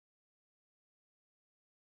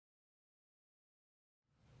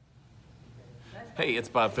Hey, it's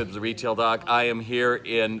Bob Phibbs, the Retail Doc. I am here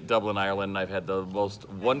in Dublin, Ireland, and I've had the most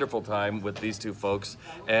wonderful time with these two folks.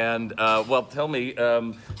 And, well, tell me,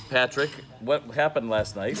 Patrick, what happened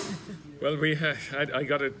last night? Well, I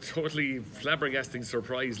got a totally flabbergasting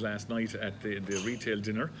surprise last night at the retail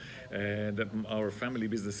dinner. That our family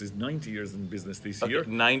business is 90 years in business this year.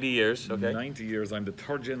 90 years, okay. 90 years. I'm the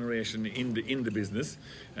third generation in the business,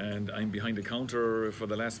 and I'm behind the counter for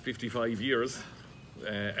the last 55 years.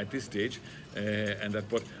 At this stage,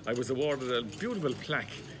 but I was awarded a beautiful plaque,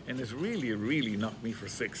 and it really knocked me for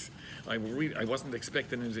six. I wasn't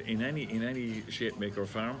expecting it in any shape, make or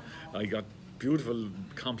form. I got beautiful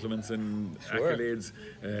compliments and accolades,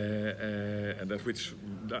 and that which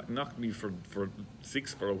knocked me for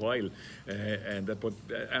six for a while, but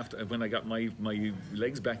after when I got my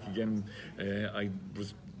legs back again, I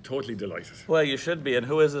was totally delighted. Well, you should be. And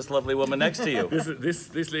who is this lovely woman next to you?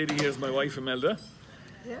 This lady here is my wife, Imelda.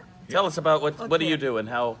 Yeah. Tell us about what do you do and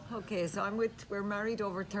how? Okay, so we're married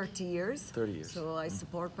over 30 years. 30 years. So I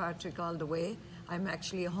support Patrick all the way. I'm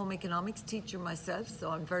actually a home economics teacher myself,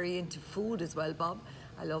 so I'm very into food as well, Bob.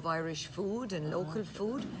 I love Irish food and local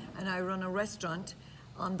food, and I run a restaurant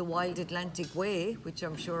on the Wild Atlantic Way, which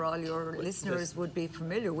I'm sure all your listeners would be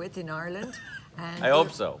familiar with in Ireland. And I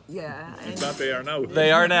hope so. Yeah. If not, they are now.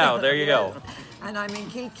 They are now. There you go. And I'm in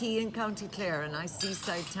Kilkee in County Clare, a nice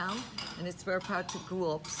seaside town, and it's where Patrick grew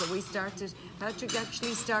up. So Patrick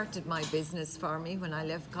actually started my business for me when I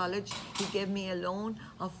left college. He gave me a loan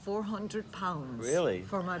of £400. Really?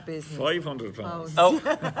 For my business. £500. Oh,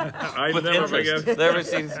 I'll with never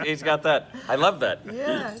interest. He's got that. I love that.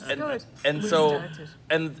 Yeah, it's good. And so,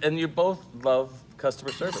 and you both love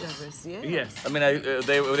customer service. Yeah. Yes. I mean,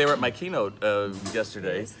 they were at my keynote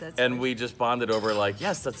yesterday, yes, and right. we just bonded over like,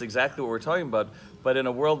 yes, that's exactly what we're talking about. But in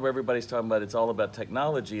a world where everybody's talking about it's all about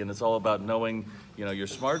technology and it's all about knowing, your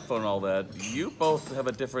smartphone and all that, you both have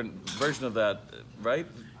a different version of that, right?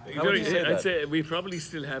 How would you say that? I'd say we probably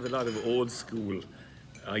still have a lot of old school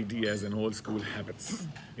ideas and old school habits,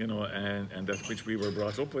 and that which we were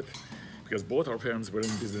brought up with. Because both our parents were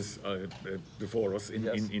in business before us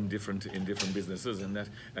in different businesses,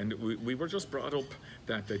 and we were just brought up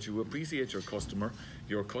that you appreciate your customer.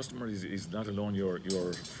 Your customer is not alone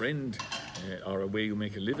your friend or a way you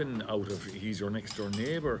make a living out of. He's your next door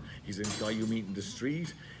neighbour. He's a guy you meet in the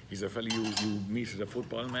street. He's a fella you meet at a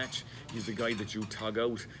football match. He's the guy that you tug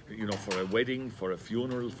out, for a wedding, for a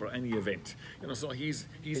funeral, for any event. So he's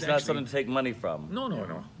not something to take money from. No.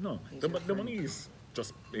 The money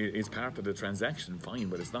is part of the transaction, fine,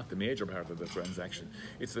 but it's not the major part of the transaction.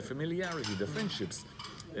 It's the familiarity, the friendships,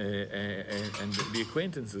 and the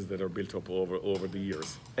acquaintances that are built up over the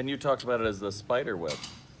years. And you talked about it as the spider web.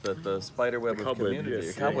 The spider web of community,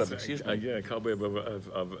 yes, cobweb, excuse me. Yeah, cobweb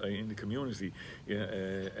of in the community,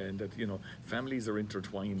 and that families are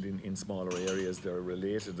intertwined in smaller areas. They're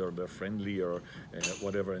related, or they're friendly, or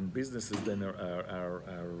whatever. And businesses then are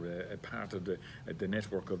a part of the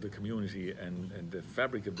network of the community and the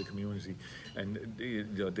fabric of the community, and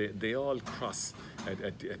they all cross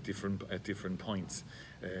at different points.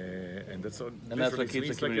 And that's what keeps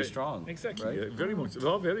the community strong. Exactly, right? very much.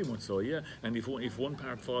 Well, very much so. Yeah, and if one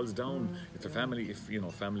part falls down, if the family,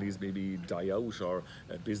 families maybe die out or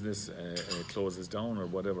a business closes down or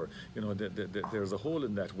whatever, there's a hole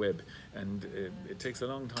in that web, and it takes a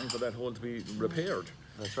long time for that hole to be repaired.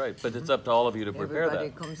 That's right, but it's up to all of you to prepare Everybody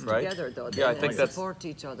that. comes right? together, though. Yeah, I think that's support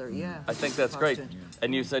each other. Yeah, I think that's great.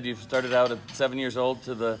 And you said you started out at 7 years old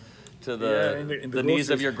to the the knees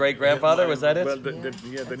of your great grandfather. Was that it? Well,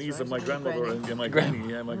 the knees of my grandmother and my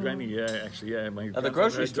granny. Yeah, my granny. Yeah, actually, yeah. My the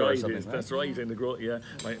grocery store. Or something, right? That's right. In the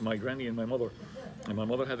my granny and my mother. And my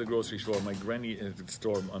mother had a grocery store. My granny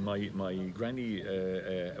store. My granny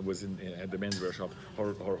had the menswear shop.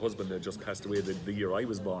 Her husband had just passed away the year I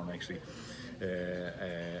was born, actually.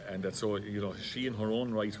 And that, so she in her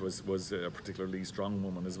own right was a particularly strong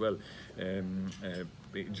woman as well.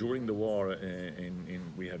 During the war,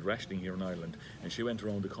 we had rationing here in Ireland, and she went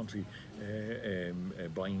around the country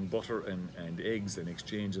buying butter and eggs and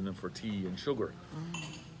exchanging them for tea and sugar.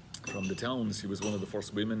 From the towns. She was one of the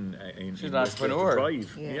first women in She's an entrepreneur. to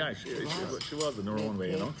drive. Yeah, she was in her own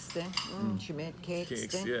way, She made cakes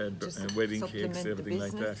then. Yeah, wedding cakes, everything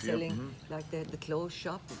like that. Selling, like they had the clothes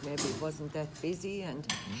shop, maybe it wasn't that busy, and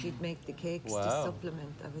she'd make the cakes to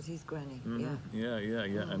supplement. That was his granny. Yeah.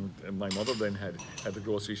 And my mother then had the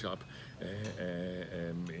grocery shop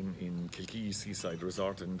in Kilkee Seaside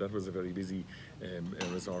Resort, and that was a very busy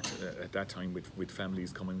resort at that time with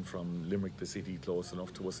families coming from Limerick, the city, close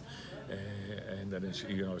enough to us. And then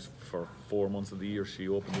she, for 4 months of the year, she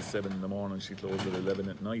opened at 7 in the morning, she closed at 11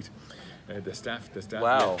 at night. The staff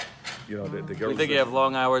wow. you know, the You girls. think you have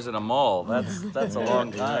long hours in a mall? That's a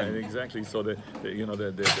long time. Yeah, exactly. So you know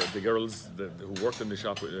the girls who worked in the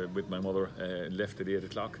shop with my mother left at 8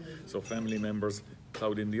 o'clock. So family members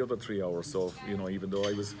plowed in the other 3 hours. So you know, even though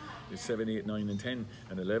I was 7, 8, 9, and 10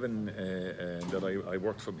 and 11, that I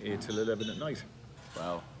worked from 8 till 11 at night.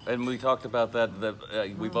 Wow. And we talked about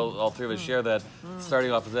that we both, all three of us share that,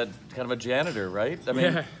 starting off as that kind of a janitor, right? I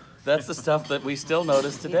mean, Yeah. that's the stuff that we still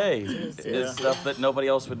notice today. it Is stuff that nobody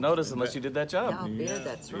else would notice unless you did that job. Yeah,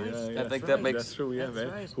 that's right. Yeah, I think that makes- that's true. Yeah,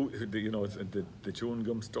 That's man. right. You know, it's the chewing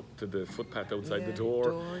gum stuck to the footpath outside the Yeah,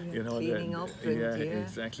 door. You know, cleaning up and, yeah, yeah.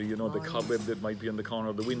 exactly. You know, the Oh, yes. cobweb that might be in the corner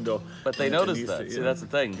of the window. But they At notice least, that. See, yeah. that's the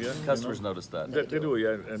thing. Yeah, Customers you know. notice that. They do,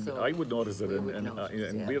 yeah, and So I would notice it, we and, would and,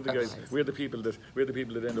 notice, yeah. we're the guys, we're the people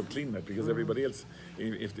that end up cleaning it because everybody else,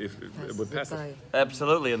 if would the pass it. guy.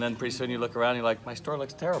 Absolutely. And then pretty soon you look around and you're like, my store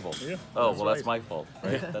looks terrible. Yeah, Oh, that's well, that's right. my fault.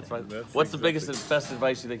 Right? That's right. That's What's the biggest exactly. and best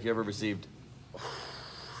advice you think you ever received?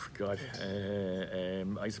 God,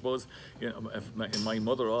 I suppose you know, my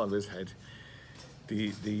mother always had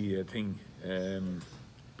the thing,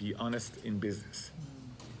 be honest in business.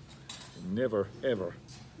 Never ever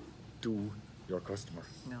do your customer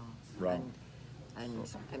No. wrong.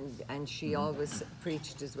 And she always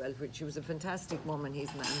preached as well. She was a fantastic woman,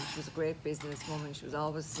 his man. She was a great businesswoman. She was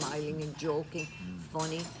always smiling and joking,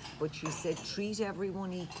 funny. But she said, treat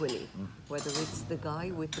everyone equally, whether it's the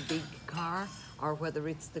guy with the big car or whether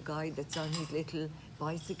it's the guy that's on his little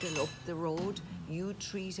bicycle up the road. You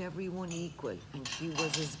treat everyone equal. And she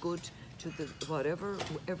was as good to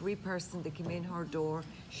every person that came in her door,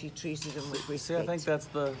 she treated them with respect. See, I think that's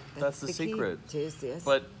the key. secret. It is, yes.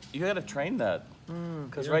 But you got to train that.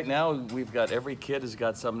 Because right now we've got every kid has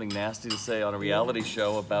got something nasty to say on a reality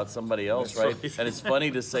show about somebody else, That's right? right. And it's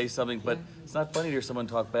funny to say something, but it's not funny to hear someone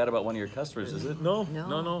talk bad about one of your customers, is it? No.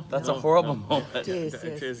 That's a no, horrible no. moment. It is,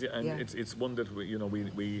 It yes. is, yeah, and Yeah. it's one that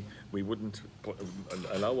we wouldn't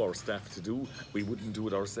allow our staff to do. We wouldn't do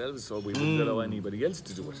it ourselves, so we wouldn't allow anybody else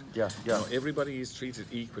to do it. Yeah, You yeah. know, everybody is treated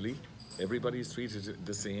equally. Everybody is treated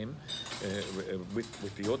the same,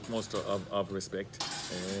 with the utmost of respect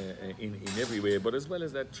in every way, but as well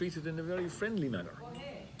as that, treated in a very friendly manner.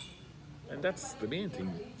 And that's the main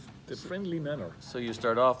thing, the friendly manner. So you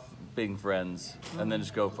start off being friends and then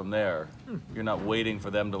just go from there. You're not waiting for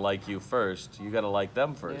them to like you first. You got to like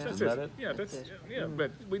them first, Yeah. isn't that it? Yeah, That's it. yeah,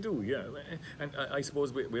 but we do, yeah. And I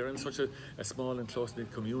suppose we're in such a small and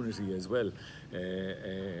close-knit community as well,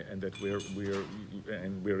 and that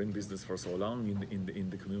we're in business for so long in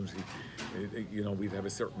the community. You know, we'd have a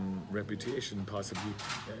certain reputation, possibly,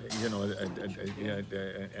 you know,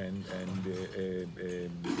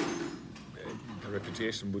 the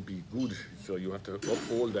reputation would be good, so you have to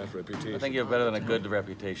uphold that reputation. I think you have better than a good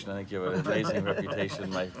reputation. I think you have an amazing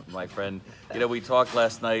reputation, my friend. You know, we talked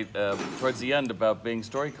last night towards the end about being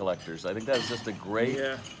story collectors. I think that's just a great.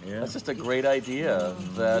 Yeah. That's just a great idea.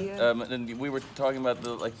 That Yeah. and we were talking about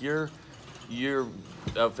you're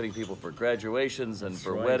outfitting people for graduations and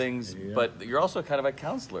for right, weddings, yeah. but you're also kind of a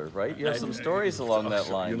counselor, right? You have some stories along that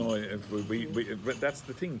line. You know, but that's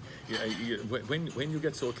the thing. When you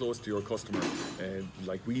get so close to your customer,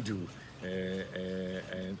 like we do,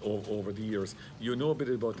 and over the years, you know a bit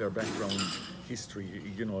about their background history.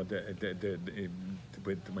 You know,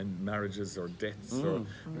 when marriages or deaths or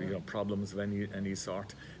you know, problems of any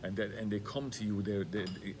sort, and they come to you, they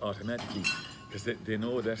automatically, because they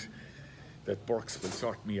know that Bourke's will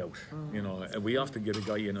sort me out. You know, we often get a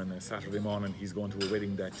guy in on a Saturday morning, he's going to a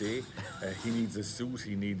wedding that day. He needs a suit,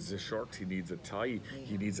 he needs a shirt, he needs a tie,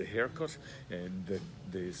 he needs a haircut, and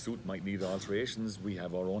the suit might need alterations. We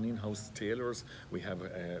have our own in-house tailors, we have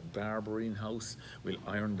a barber in-house, we'll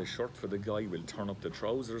iron the shirt for the guy, we'll turn up the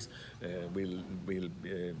trousers, we'll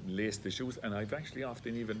lace the shoes, and I've actually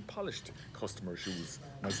often even polished customer shoes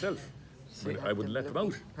myself. But I wouldn't let them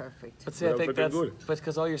out. Perfect. But see, I think but they're that's good.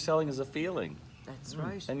 because all you're selling is a feeling. That's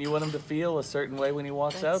right. And you want him to feel a certain way when he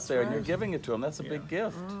walks out That's there, and you're right. giving it to him. That's a big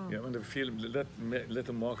gift. Yeah, when they feel, let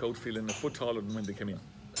them walk out feeling a foot taller than when they come in.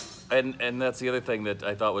 And that's the other thing that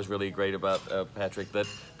I thought was really great about Patrick, that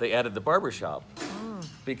they added the barber shop.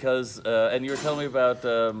 Because, and you were telling me about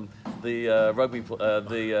the rugby,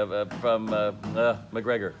 from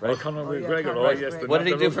McGregor, right? Oh, Conor Oh, yeah, McGregor, Conor oh yes. McGregor. What did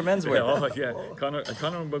he do for menswear? Yeah, oh, yeah.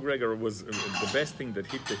 Conor McGregor was the best thing that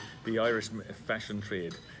hit the Irish fashion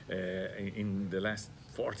trade in the last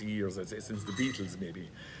 40 years, I'd say, since the Beatles maybe.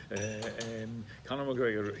 Conor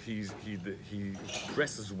McGregor, he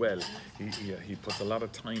dresses well. He puts a lot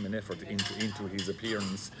of time and effort into his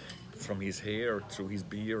appearance from his hair through his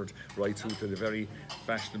beard, right through to the very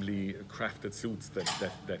fashionably crafted suits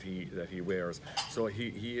that he wears. So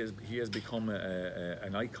he has become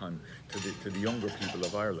an icon to the younger people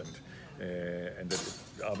of Ireland. And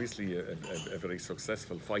obviously a very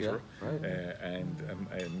successful fighter, and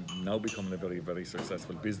now becoming a very, very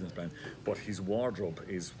successful businessman. But his wardrobe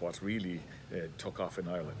is what really took off in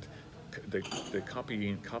Ireland. The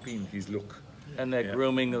copying his look. And that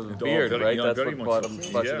grooming of the beard, right? That's what brought him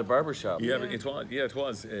to the barbershop. Yeah, it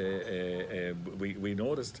was. We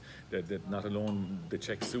noticed that not alone the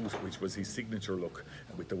check suit, which was his signature look,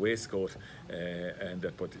 with the waistcoat,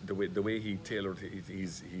 but the way he tailored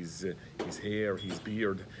his hair, his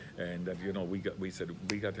beard, and that we said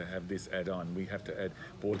we got to have this add on. We have to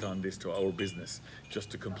bolt on this to our business just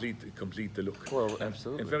to complete the look. Well,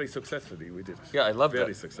 absolutely. And very successfully we did it. Yeah, I love that.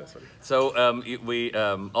 Very successfully. So we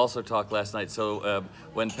also talked last night. So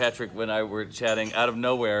when Patrick and I were chatting, out of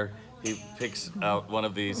nowhere, he picks out one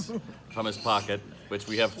of these from his pocket, which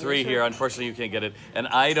we have 3 here. Unfortunately, you can't get it. And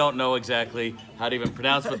I don't know exactly how to even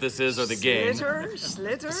pronounce what this is or the game.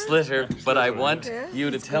 Slitter. But I want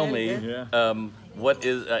you to tell me what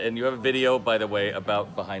is, and you have a video, by the way,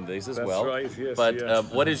 about behind these as well. That's right, yes.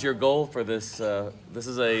 But what is your goal for this? This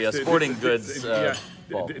is a sporting goods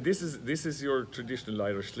ball. This is your traditional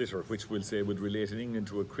Irish slitter, which we'll say would relate in England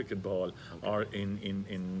to a cricket ball, or in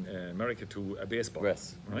America to a baseball.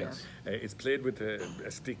 Yes. Right. Yes. It's played with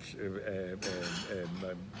a stick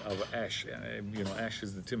of ash. Ash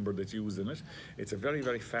is the timber that's used in it. It's a very,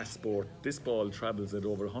 very fast sport. This ball travels at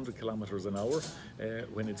over 100 kilometers an hour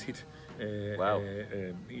when it's hit. Wow.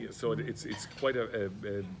 So it's quite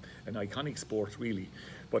an iconic sport, really.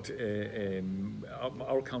 But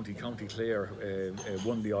our county, County Clare,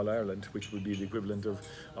 won the All Ireland, which would be the equivalent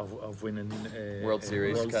of winning World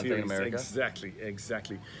Series, World country in Series. America.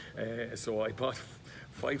 Exactly. So I bought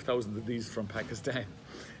 5,000 of these from Pakistan.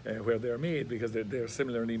 Where they're made, because they're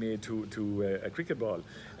similarly made to a cricket ball,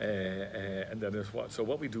 and that is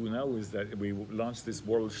what we do now is that we launch this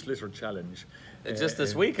World Slitter Challenge. Just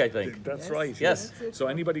this week, I think. That's right. Yes. So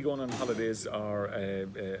anybody going on holidays or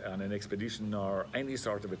on an expedition or any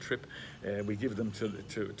sort of a trip, we give them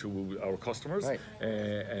to our customers, right.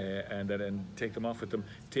 And then take them off with them.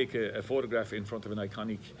 Take a photograph in front of an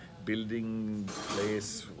iconic building,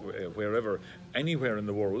 place, wherever, anywhere in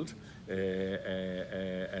the world.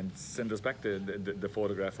 And send us back the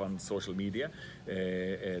photograph on social media.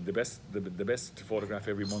 The best photograph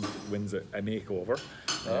every month wins a makeover.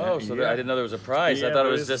 I didn't know there was a prize. I thought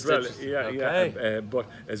it was just but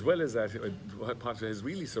as well as that, what has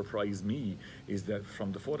really surprised me is that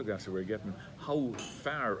from the photographs that we're getting, how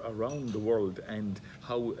far around the world and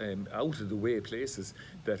how out of the way places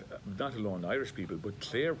that not alone Irish people but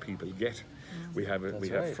Clare people get. We have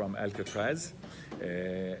from Alcatraz.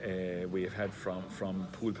 We have had from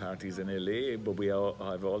pool parties in LA, but we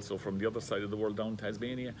have also from the other side of the world down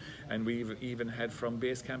Tasmania, and we've even had from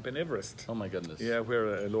base camp in Everest. Oh my goodness! Yeah,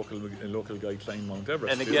 where a local guy climbed Mount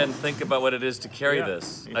Everest. And again, think about what it is to carry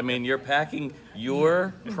this. I mean, you're packing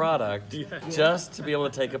your product just to be able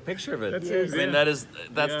to take a picture of it. That's it. I mean, that's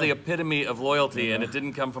the epitome of loyalty, and it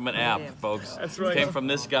didn't come from an app, folks. That's right. It came from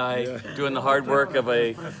this guy doing the hard work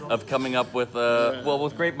of coming up with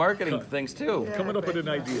with great marketing things too. Coming up with an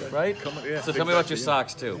idea, right? So tell me about your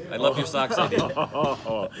socks too. I love your socks idea.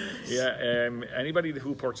 Anybody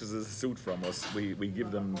who purchases a suit from us, we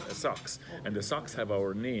give them socks, and the socks have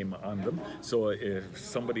our name on them. So if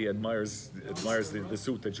somebody admires the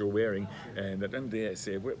suit that you're wearing, and then they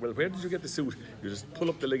say, well, where did you get the suit? You just pull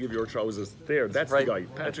up the leg of your trousers. That's the guy,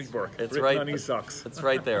 Patrick Bourke. It's written right on his socks. It's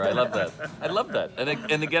right there. I love that. I love that.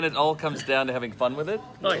 And again, it all comes down to having fun with it.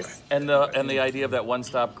 Nice. And the idea of that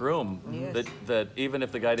one-stop groom, that even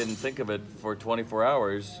if the guy didn't think of it for 24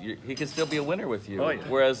 hours, he can still be a winner with you.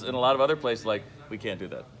 Whereas in a lot of other places, like, we can't do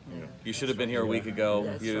that. You should have been here a week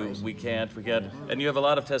ago. We can't. And you have a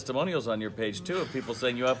lot of testimonials on your page too of people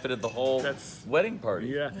saying you outfitted the whole wedding party.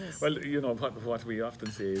 Yeah. Well, what we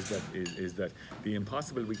often say is that the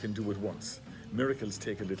impossible we can do it once. Miracles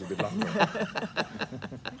take a little bit longer.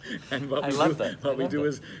 And what we do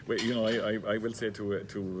is, I will say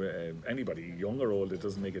to anybody, young or old, it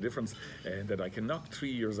doesn't make a difference, that I can knock 3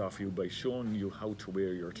 years off you by showing you how to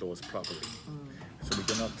wear your clothes properly. So we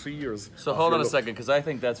can knock 3 years. So off hold your on a look. second, because I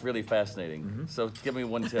think that's really fascinating. So give me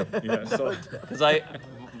one tip. Yeah, so Because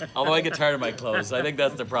although I get tired of my clothes, I think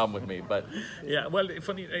that's the problem with me. But yeah, well,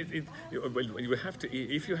 funny. Well, you have to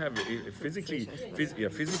if you have physically,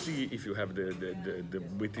 if you have the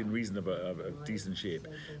within reason of a decent shape,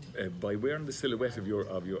 by wearing the silhouette of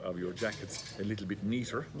your jackets a little bit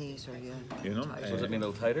neater. Neater, yeah. You know, does it mean a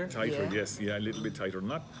little tighter? Tighter, Yeah. yes, yeah, a little bit tighter.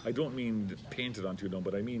 Not, I don't mean painted onto you, no,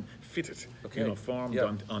 but I mean fitted. Okay. You know, formed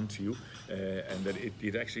Yeah. onto you, and that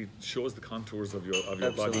it actually shows the contours of your body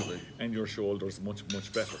Absolutely. and your shoulders much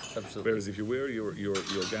better. Absolutely. Whereas if you wear your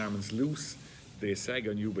garments loose, they sag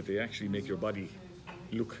on you, but they actually make your body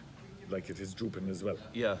look like it is drooping as well.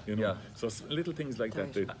 Yeah, you know. yeah. So little things like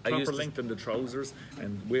that. The I used proper to- length in the trousers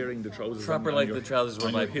and wearing the trousers. Proper on length your- of trousers were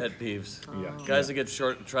on my your hip. pet peeves. Yeah. Guys that get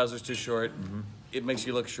short trousers too short, it makes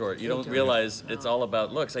you look short. You don't realize it's all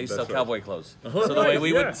about looks. I used to sell That's right. cowboy clothes. Oh, So the way right,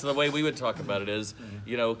 we yeah. would, so the way we would talk about it is,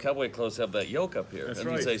 you know, cowboy clothes have that yoke up here, That's and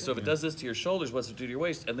you'd right. say, so if it does this to your shoulders, what's it do to your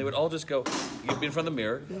waist? And they would all just go, you'd be in front of the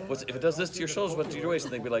mirror. If it does this to your shoulders, what's it do to your waist?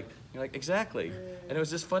 And they'd be like, you're like, exactly. And it was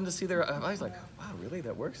just fun to see their eyes, like, wow, really,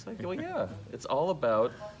 that works? Like, well, yeah, it's all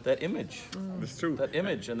about that image, That's true. that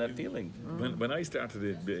image and that feeling. When I started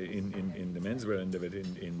it in the menswear end of it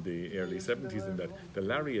in the early 70s, and that the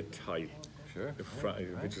lariat tie, Sure.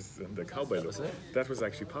 which is the cowboy look, it? that was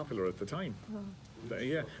actually popular at the time.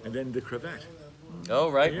 Yeah, and then the cravat. Oh,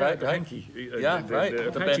 right, Yeah, right, the right. hanky. Yeah, right,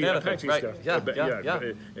 with the bandana thing, Apache right. stuff. Yeah.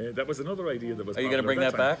 That was another idea that was. Are you gonna popular bring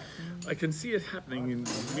at that time. back? I can see it happening. In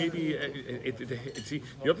maybe see,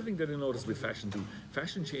 the other thing that I noticed with fashion too,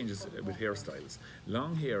 fashion changes with hairstyles.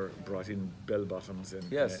 Long hair brought in bell bottoms and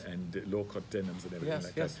Yes. and low cut denims and everything Yes,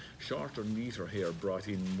 like yes. that. Shorter, neater hair brought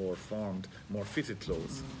in more formed, more fitted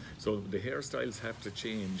clothes. So the hairstyles have to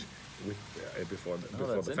change with before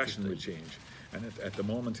that's the fashion will interesting. change. And at the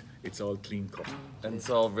moment, it's all clean cut. And it's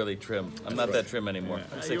all really trim. I'm not that trim anymore.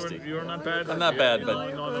 I'm 60. You're not bad. I'm not bad, but,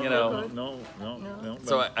 you know. No.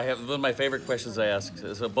 So I have one of my favorite questions I ask.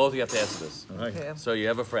 So both of you have to answer this. Right. Okay. So you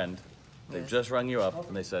have a friend. They've Yes. just rung you up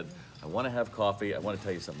and they said, I want to have coffee. I want to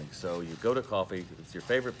tell you something. So you go to coffee. It's your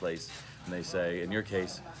favorite place. And they say, in your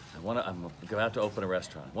case, I'm about to open a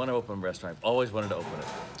restaurant. I want to open a restaurant. I've always wanted to open it.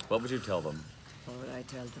 What would you tell them? What would I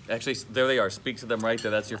tell them? Actually, there they are. Speak to them right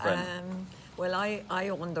there. That's your friend. Well, I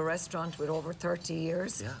own the restaurant with over 30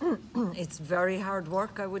 years. Yeah. It's very hard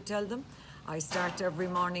work, I would tell them. I start every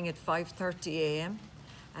morning at 5:30 a.m.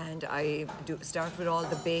 and I start with all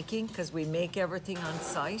the baking because we make everything on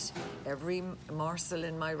site. Every morsel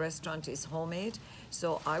in my restaurant is homemade.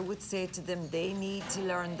 So I would say to them, they need to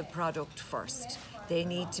learn the product first. They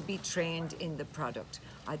need to be trained in the product.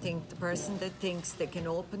 I think the person that thinks they can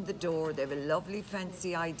open the door, they have a lovely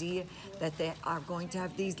fancy idea that they are going to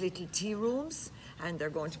have these little tea rooms and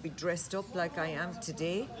they're going to be dressed up like I am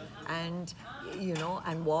today and, you know,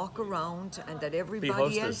 and walk around and that everybody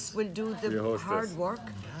hostess. else will do Be a the hostess. hard work.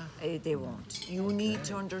 They won't. You need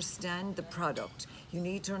to understand the product. You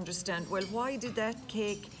need to understand, well, why did that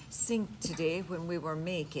cake sink today when we were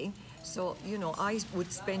making? So, you know, I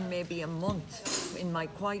would spend maybe a month in my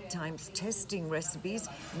quiet times testing recipes,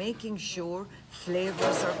 making sure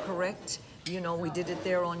flavors are correct. You know, we did it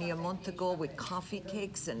there only a month ago with coffee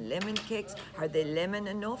cakes and lemon cakes. Are they lemon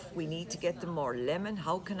enough? We need to get them more lemon.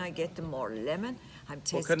 How can I get them more lemon? I'm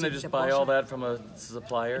testing Well, couldn't they the just buy all butter. that from a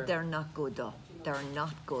supplier? They're not good though. They're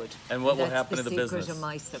not good. And what will That's happen to the secret business? of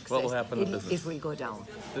my success. What will happen to the It'll- business? It will go down.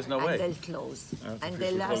 There's no and way. they'll close. And Artificial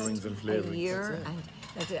they'll last colourings and a flavourings, year. that's it. And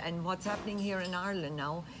that's it. And what's happening here in Ireland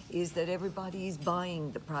now is that everybody is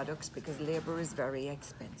buying the products because labour is very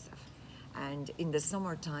expensive. And in the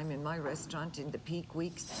summertime, in my restaurant, in the peak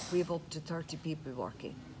weeks, we have up to 30 people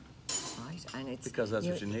working. Right? And it's Because that's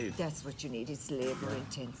what you need. That's what you need. It's labour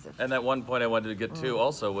intensive. And that one point I wanted to get to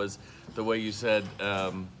also was the way you said,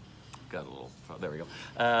 got a little, there we go,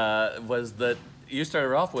 was that you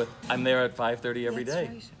started off with, I'm there at 5:30 every That's day.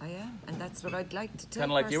 right, I am. And that's what I'd like to tell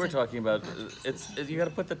Kind of like you were person. talking about, you got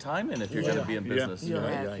to put the time in if you're going to be in Yeah. business. You Yeah,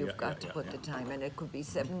 have, yeah, you've yeah, got yeah, to put the time, and it could be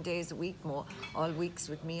 7 days a week. More, all weeks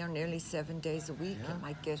with me are nearly 7 days a week. I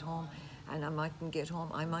might get home, and I mightn't get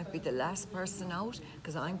home. I might be the last person out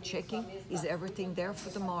because I'm checking: is everything there for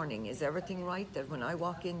the morning? Is everything right? That when I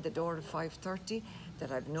walk in the door at 5:30,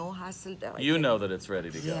 that I've no hassle. That I You can- know that it's ready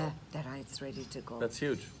to go. Yeah, that it's ready to go. That's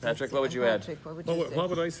huge. That's Patrick, it. what would And you add? Patrick, what would Well, you say? what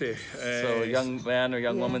would I say? So a young man or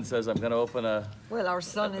young Yeah. woman says, I'm going to open a, Well, our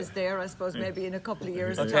son is there. I suppose maybe in a couple of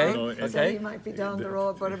years' Okay, time. no, So okay. he might be down the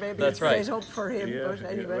road, but maybe That's it's right. set up for him. But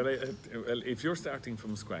anyway. Well, if you're starting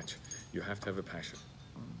from scratch, you have to have a passion,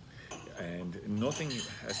 and nothing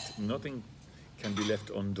can be left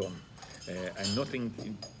undone. and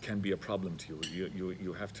nothing can be a problem to you.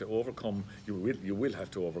 You have to overcome. You will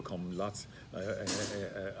have to overcome lots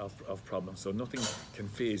of problems. So nothing can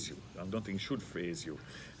phase you, and nothing should phase you.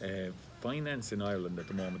 Finance in Ireland at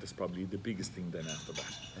the moment is probably the biggest thing then after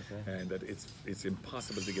that, and that it's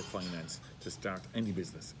impossible to get finance to start any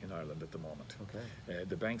business in Ireland at the moment.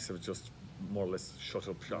 The banks have just more or less shut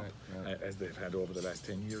up shop as they've had over the last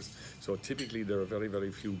 10 years. So typically there are very,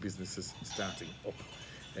 very few businesses starting up.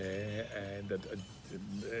 And that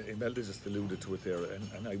Imelda just alluded to it there,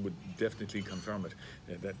 and I would definitely confirm it,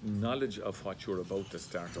 that knowledge of what you're about to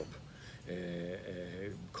start up.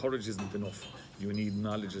 Courage isn't enough. You need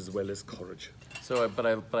knowledge as well as courage. So, but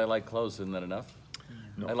I like clothes. Isn't that enough?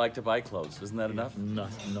 No. I like to buy clothes. Isn't that enough? No.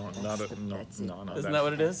 Isn't that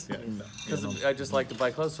what it is? Yeah, Because I just like to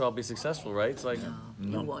buy clothes, so I'll be successful, right? It's like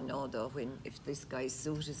You won't know though if this guy's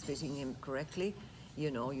suit is fitting him correctly. You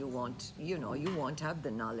won't have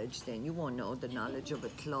the knowledge then. You won't know the knowledge of a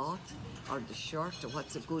cloth or the shirt or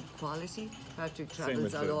what's a good quality. Patrick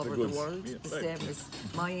travels all over the world. The same as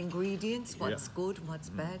my ingredients, what's good, what's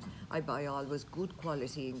bad. I buy always good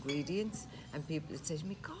quality ingredients, and people say to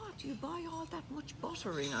me, God, you buy all that much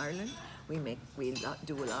butter in Ireland. We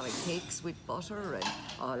do a lot of cakes with butter,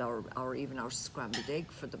 and all even our scrambled egg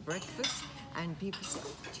for the breakfast. And people say,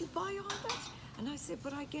 oh, but you buy all that? And I said,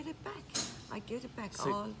 but I get it back. I get it back.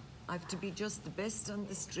 I have to be just the best on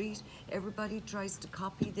the street. Everybody tries to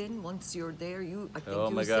copy then. Once you're there, I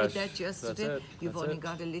think you said that yesterday. You've only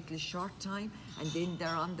got a little short time, and then they're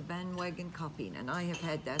on the bandwagon copying. And I have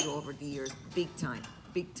had that over the years, big time.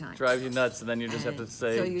 Drive you nuts, and then you just have to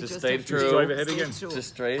say, so just stay true. Just drive ahead again. Just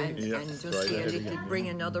straight. And just be a little, bring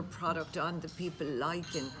another product on that people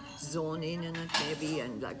like and zone in on it maybe.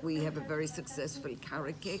 And like we have a very successful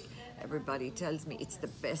carrot cake. Everybody tells me it's the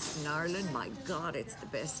best in Ireland. My God, it's the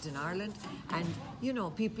best in Ireland. And,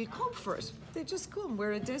 people come for it. They just come.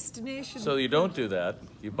 We're a destination. So you don't do that.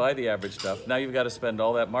 You buy the average stuff. Now you've got to spend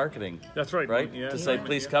all that marketing. That's right. Right? Yeah. To say,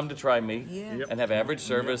 please come to try me. Yeah. And have average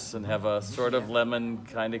service and have a sort of lemon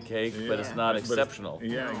kind of cake, but it's not exceptional.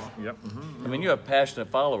 I mean, you have passionate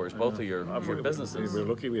followers, both of your businesses. We're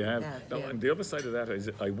lucky we have. Yeah. And the other side of that is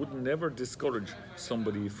I would never discourage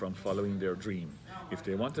somebody from following their dream. If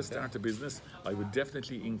they want to start a business, I would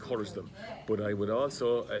definitely encourage them. But I would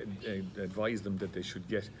also advise them that they should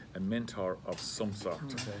get a mentor of some sort.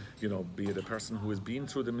 Be it a person who has been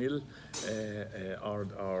through the mill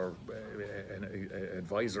or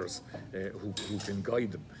advisors who can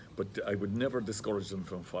guide them. But I would never discourage them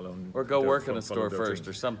from following. Or go work in a store first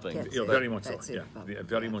or something. Very much so.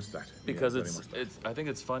 Very much that. Because I think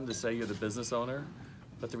it's fun to say you're the business owner,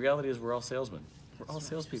 but the reality is we're all salesmen. We're all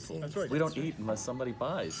salespeople. That's right. We don't eat unless somebody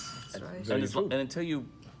buys. That's right. And until you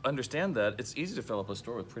understand that, it's easy to fill up a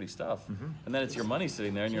store with pretty stuff. And then it's your money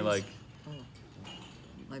sitting there, and you're like,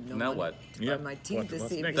 now what? My teeth this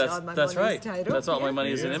evening. That's right. That's all my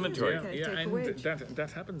money is in inventory. And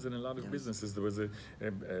that happens in a lot of businesses. There was a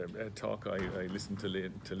talk I listened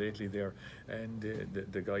to lately there, and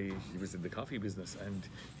the guy, he was in the coffee business, and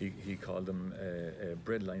he called them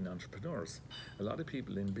breadline entrepreneurs. A lot of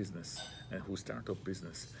people in business who start up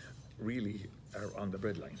business really are on the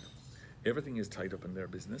breadline. Everything is tied up in their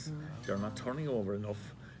business. They're not turning over enough.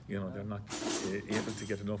 They're not able to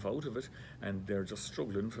get enough out of it, and they're just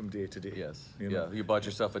struggling from day to day. Yes. You bought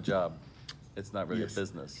yourself a job. It's not really a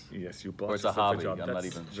business. Yes, you bought or it's a yourself hobby. a job. I'm not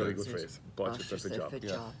even very good phrase. Bought yourself a job.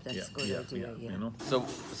 That's a good idea.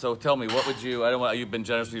 So tell me, what would you? I don't want. You've been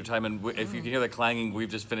generous with your time, and if you can hear the clanging, we've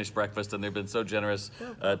just finished breakfast, and they've been so generous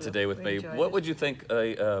today with me. What would you think?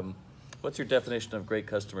 What's your definition of great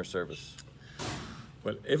customer service?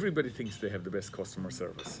 Well, everybody thinks they have the best customer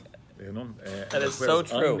service. That is so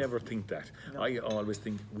true. I never think that. No. I always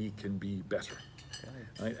think we can be better.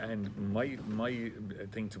 And my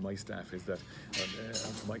thing to my staff is that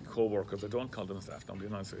my co-workers, I don't call them staff, I'm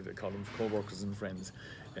being honest with you, I call them co-workers and friends.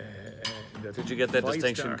 Did you get that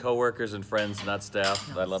distinction, co-workers and friends, not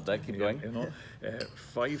staff? I love that. Keep going.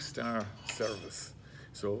 5-star service.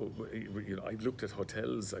 So, I've looked at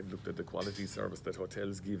hotels, I've looked at the quality service that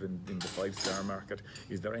hotels give in the 5-star market.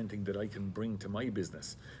 Is there anything that I can bring to my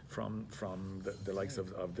business from the likes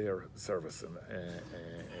of their service?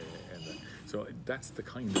 So that's the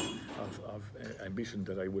kind of ambition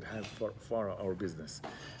that I would have for our business.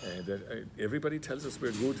 That everybody tells us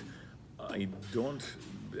we're good. I don't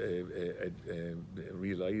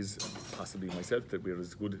realise, possibly myself, that we're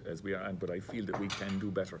as good as we are, but I feel that we can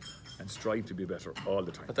do better and strive to be better all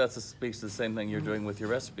the time. But that speaks to the same thing you're doing with your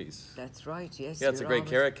recipes. That's right, yes. Yeah, it's a great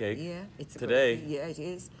carrot cake. Yeah, it's today. Yeah, it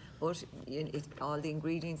is. But all the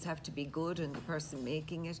ingredients have to be good, and the person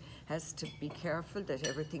making it has to be careful that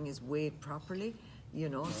everything is weighed properly. You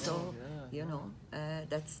know, so you know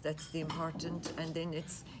that's the important, and then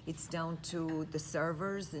it's down to the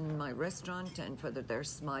servers in my restaurant and whether they're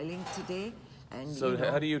smiling today. And So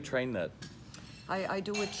how do you train that? I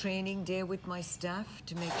do a training day with my staff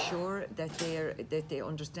to make sure that they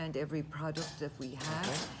understand every product that we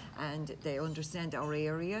have, and they understand our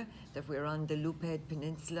area, that we're on the Loophead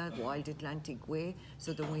Peninsula, Wild Atlantic Way,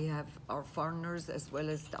 so that we have our foreigners as well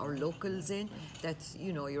as our locals in, that,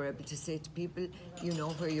 you know, you're able to say to people, you know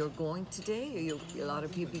where you're going today. A lot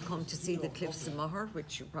of people come to see the Cliffs of Mortar,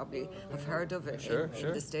 which you probably have heard of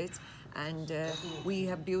in the States. And we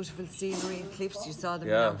have beautiful scenery and cliffs. You saw them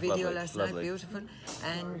in our video last night, beautiful.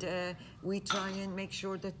 And we try and make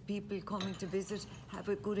sure that people coming to visit have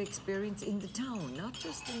a good experience in the town, not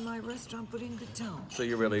just in my restaurant, but in the town. So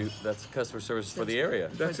that's customer service for the area.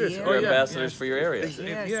 That's it. You're ambassadors for your area.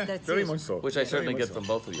 Yes, that's very it. much so. Which I certainly get from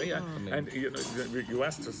both of you. Yeah, I mean, and you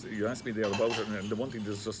asked me there about it, and the one thing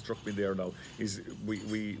that's just struck me there now is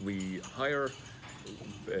we hire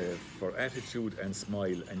for attitude and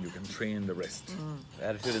smile, and you can train the rest.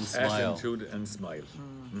 attitude and smile. Attitude and smile.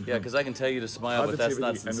 Yeah, because I can tell you to smile, but that's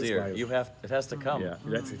not Positivity and sincere. smile. It has to come. Yeah,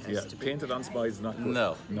 that's it. Yeah, painted on smile is not good.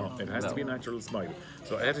 No. It has to be natural smile.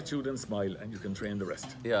 So attitude and smile, and you can train the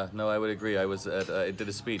rest. Yeah, no, I would agree. I did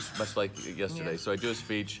a speech, much like yesterday. Yeah. So I do a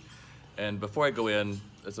speech, and before I go in,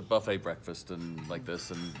 it's a buffet breakfast and like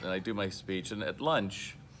this, and I do my speech. And at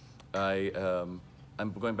lunch,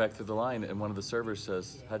 I'm going back through the line, and one of the servers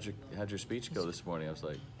says, how'd your speech go this morning? I was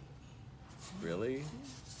like, really?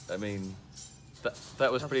 I mean,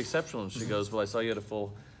 that was pretty exceptional. And she goes, well, I saw you had a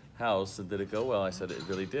full house, and did it go well? I said, it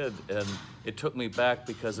really did. And it took me back,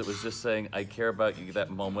 because it was just saying, I care about you, that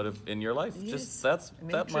moment in your life. Yes. Just that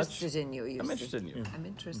much. I'm interested in you. I'm interested in you. I'm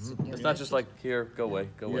interested in you. It's not just like, here, go away,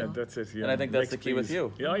 go away. Yeah, that's it. Yeah. And I think that's Next, the key with please.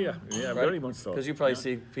 you. Yeah, very much so. Because you probably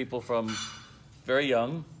see people from very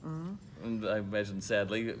young, and I imagine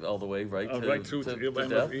sadly all the way right Right through to to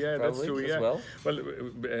death, yeah, that's probably, true. as Yeah. well.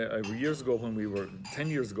 Years ago, 10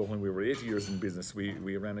 years ago, when we were 8 years in business,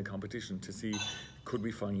 we ran a competition to see could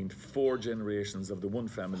we find 4 generations of the one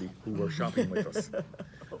family who were shopping with us.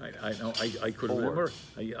 I could remember.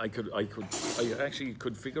 I actually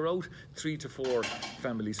could figure out 3 to 4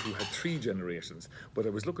 families who had 3 generations, but I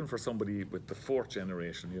was looking for somebody with the 4th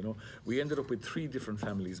generation. You know, we ended up with 3 different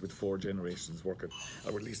families with 4 generations working,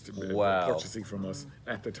 or at least purchasing from us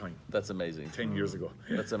at the time. That's amazing. 10 years ago.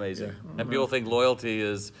 That's amazing. Yeah. And people think loyalty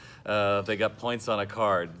is they got points on a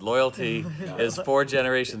card. Loyalty is 4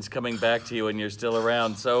 generations coming back to you, and you're still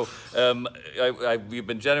around. So you've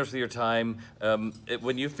been generous with your time.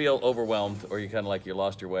 When you feel overwhelmed, or you kind of like you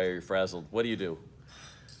lost your way, or you're frazzled, what do you do?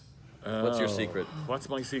 What's your secret? What's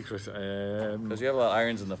my secret? Because you have a lot of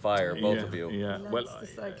irons in the fire, both of you. Yeah. Well,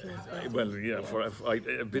 for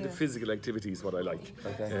a bit of physical activity is what I like.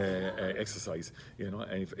 Okay. Exercise. You know,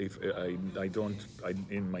 and if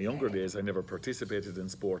in my younger days, I never participated in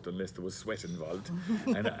sport unless there was sweat involved,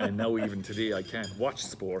 and now even today I can't watch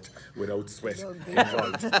sport without sweat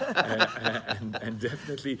involved. And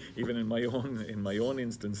definitely, even in my own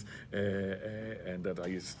instance, and that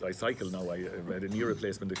I cycle now. I had a knee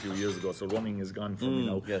replacement a few years ago, so running is gone for me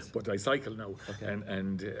now. Yes. But I cycle now,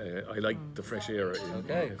 and I like the fresh air.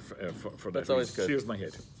 For that. That's always good. Clears my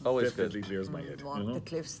head. Always Definitely good. clears my head. Walk you know? the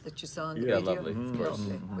cliffs that you saw in the Yeah, video. lovely.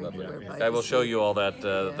 Lovely. I will show you all that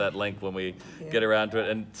that link when we get around to it.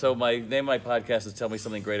 And so my name of my podcast is Tell Me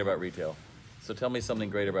Something Great About Retail. So tell me something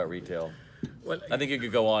great about retail. Well, I think you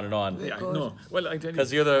could go on and on. Yeah, no. Well, I tell you. Because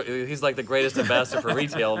he's like the greatest ambassador for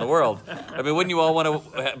retail in the world. I mean, wouldn't you all want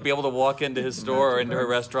to be able to walk into his store or into her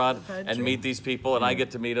restaurant and meet these people? And I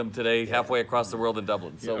get to meet them today halfway across the world in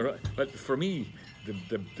Dublin. So, Yeah, right. But for me,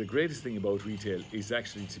 the greatest thing about retail is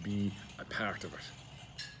actually to be a part of it,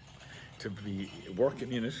 to be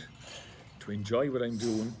working in it, to enjoy what I'm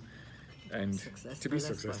doing, and to be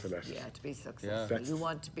successful at it. Yeah, to be successful. Yeah. You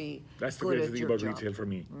want to be That's the good greatest at thing your about job. retail for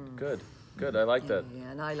me. Good. I like that. Yeah,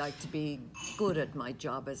 and I like to be good at my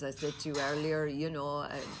job. As I said to you earlier, you know,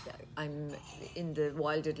 I'm in the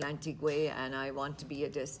Wild Atlantic Way, and I want to be a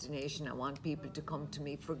destination. I want people to come to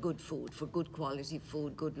me for good food, for good quality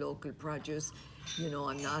food, good local produce. You know,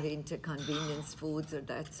 I'm not into convenience foods or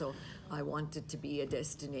that, so I want it to be a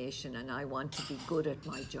destination, and I want to be good at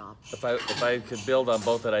my job. If I could build on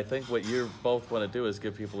both that, I think what you both want to do is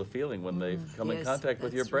give people a feeling when they come in Yes, contact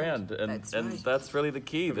with your that's right. brand, and That's and right. that's really the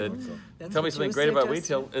key. That That's tell me what something you great say, about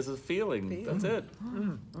Justin. retail is a feeling. That's it.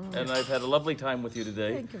 And I've had a lovely time with you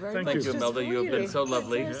today. Thank you very Thank much. you. Thank you, Imelda. You have been so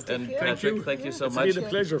lovely, Fantastic, and yeah. Patrick, thank you so It's much. been a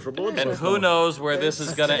pleasure for both And of us. who knows where this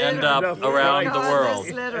is going to end up End up around the God, world.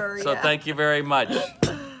 this letter, So yeah. thank you very much.